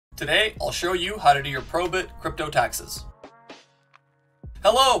Today, I'll show you how to do your Probit crypto taxes.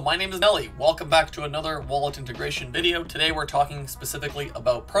 Hello, my name is Nelly. Welcome back to another wallet integration video. Today we're talking specifically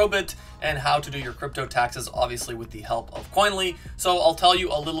about Probit and how to do your crypto taxes, obviously with the help of Koinly. So I'll tell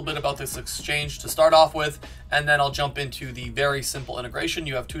you a little bit about this exchange to start off with, and then I'll jump into the very simple integration.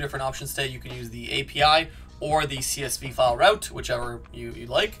 You have two different options today. You can use the API or the CSV file route, whichever you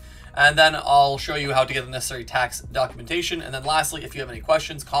like. And then I'll show you how to get the necessary tax documentation. And then lastly, if you have any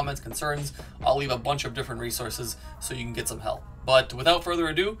questions, comments, concerns, I'll leave a bunch of different resources so you can get some help. But without further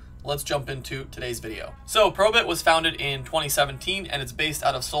ado, let's jump into today's video. So Probit was founded in 2017 and it's based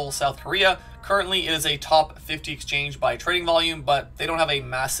out of Seoul, South Korea. Currently, it is a top 50 exchange by trading volume, but they don't have a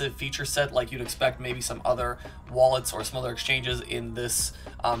massive feature set like you'd expect maybe some other wallets or some other exchanges in this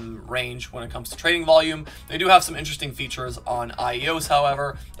range when it comes to trading volume. They do have some interesting features on IEOs,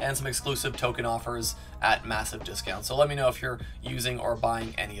 however, and some exclusive token offers at massive discounts. So let me know if you're using or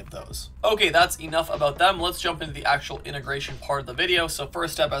buying any of those. Okay, that's enough about them. Let's jump into the actual integration part of the video. So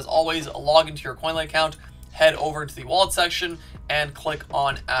first step, as always, log into your Koinly account, head over to the wallet section and click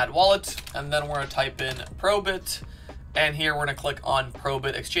on add wallet. And then we're gonna type in Probit. And here we're gonna click on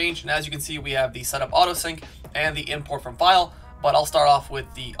Probit exchange. And as you can see, we have the setup auto sync and the import from file, but I'll start off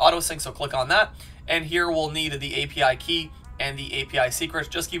with the auto sync. So click on that. And here we'll need the API key and the API secret.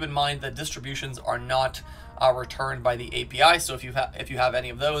 Just keep in mind that distributions are not returned by the API. So if you have any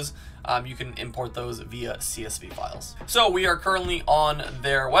of those, you can import those via CSV files. So we are currently on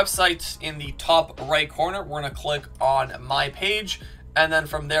their website. In the top right corner, we're gonna click on My Page. And then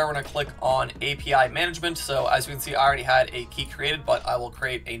from there, we're gonna click on API management. So as you can see, I already had a key created, but I will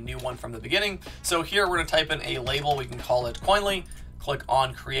create a new one from the beginning. So here we're gonna type in a label. We can call it Koinly. Click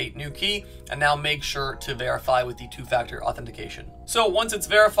on create new key, and now make sure to verify with the two-factor authentication. So once it's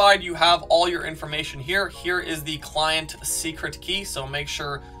verified, you have all your information here. Here is the client secret key. So make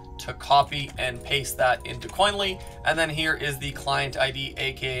sure to copy and paste that into Koinly. And then here is the client ID,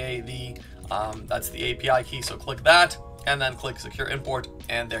 AKA that's the API key. So click that and then click secure import,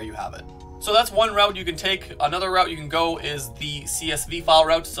 and there you have it. So that's one route you can take. Another route you can go is the CSV file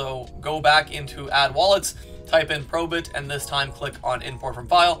route. So go back into add wallets, type in Probit, and this time click on import from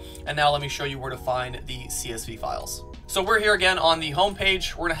file. And now let me show you where to find the CSV files. So we're here again on the home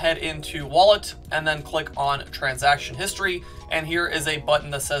page. We're gonna head into wallet and then click on transaction history. And here is a button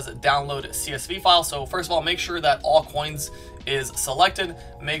that says download CSV file. So first of all, make sure that all coins is selected.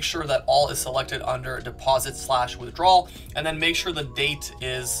 Make sure that all is selected under deposit/withdrawal, and then make sure the date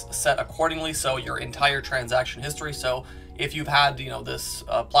is set accordingly. So your entire transaction history. So if you've had, this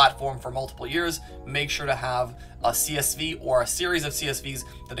platform for multiple years, make sure to have a CSV or a series of CSVs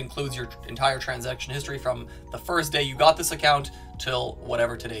that includes your entire transaction history from the first day you got this account till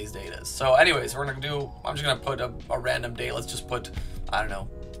whatever today's date is. So anyways, I'm just gonna put a random date. Let's just put, I don't know,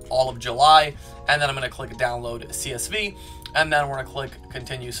 all of July, and then I'm gonna click download CSV, and then we're gonna click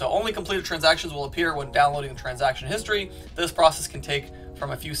continue. So only completed transactions will appear when downloading the transaction history. This process can take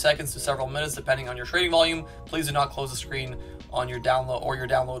from a few seconds to several minutes depending on your trading volume. Please do not close the screen on your download or your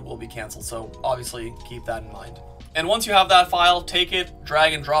download will be canceled. So obviously keep that in mind. And once you have that file, take it,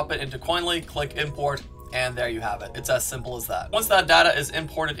 drag and drop it into Koinly, click import, and there you have it. It's as simple as that. Once that data is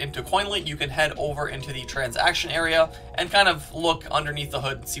imported into Koinly, you can head over into the transaction area and kind of look underneath the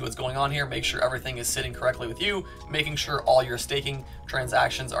hood and see what's going on here. Make sure everything is sitting correctly with you, making sure all your staking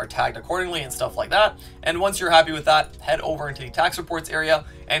transactions are tagged accordingly and stuff like that. And once you're happy with that, head over into the tax reports area.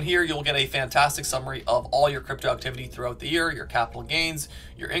 And here you'll get a fantastic summary of all your crypto activity throughout the year, your capital gains,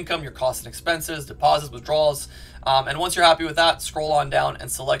 your income, your costs and expenses, deposits, withdrawals. And once you're happy with that, scroll on down and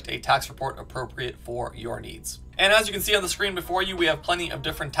select a tax report appropriate for your needs. And as you can see on the screen before you, we have plenty of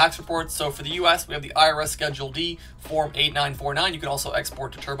different tax reports. So for the US, we have the IRS Schedule D, Form 8949. You can also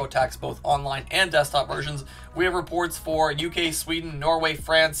export to TurboTax both online and desktop versions. We have reports for UK, Sweden, Norway,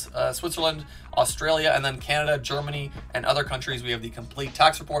 France, Switzerland, Australia, and then Canada, Germany, and other countries. We have the complete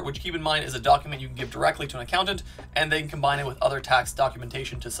tax report, which keep in mind is a document you can give directly to an accountant, and they can combine it with other tax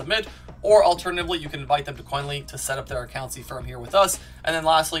documentation to submit, or alternatively, you can invite them to Koinly to set up their accountancy firm here with us. And then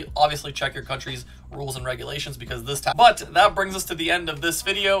lastly, obviously check your country's rules and regulations because this tax. But that brings us to the end of this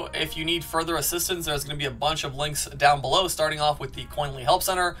video. If you need further assistance, there's going to be a bunch of links down below, starting off with the Koinly Help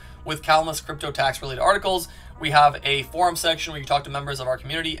Center with countless crypto tax related articles. We have a forum section where you talk to members of our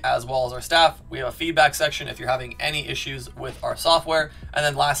community as well as our staff. We have a feedback section if you're having any issues with our software. And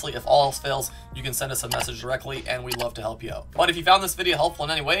then lastly, if all else fails, you can send us a message directly and we'd love to help you out. But if you found this video helpful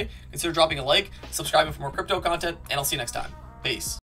in any way, consider dropping a like, subscribing for more crypto content, and I'll see you next time. Peace.